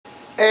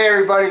Hey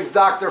everybody, it's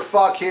Dr.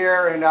 Fuck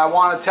here, and I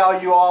want to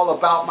tell you all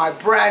about my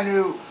brand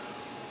new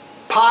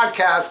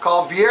podcast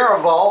called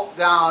Viera Vault.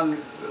 Down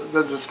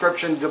the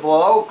description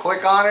below,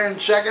 click on it and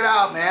check it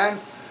out, man.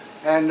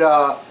 And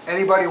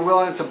anybody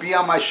willing to be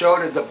on my show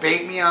to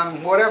debate me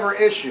on whatever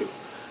issue.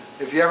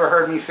 If you ever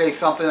heard me say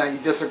something that you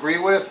disagree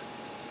with,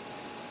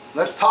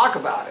 let's talk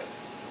about it.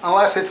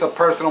 Unless it's a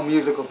personal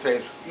musical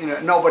taste, you know,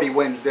 nobody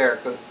wins there,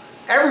 because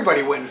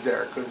everybody wins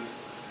there, because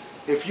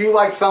if you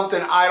like something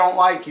I don't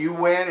like, you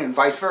win, and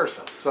vice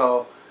versa.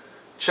 So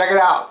check it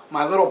out.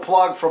 My little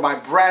plug for my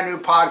brand new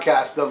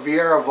podcast, The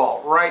Viera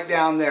Vault, right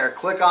down there.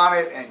 Click on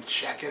it and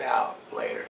check it out. Later.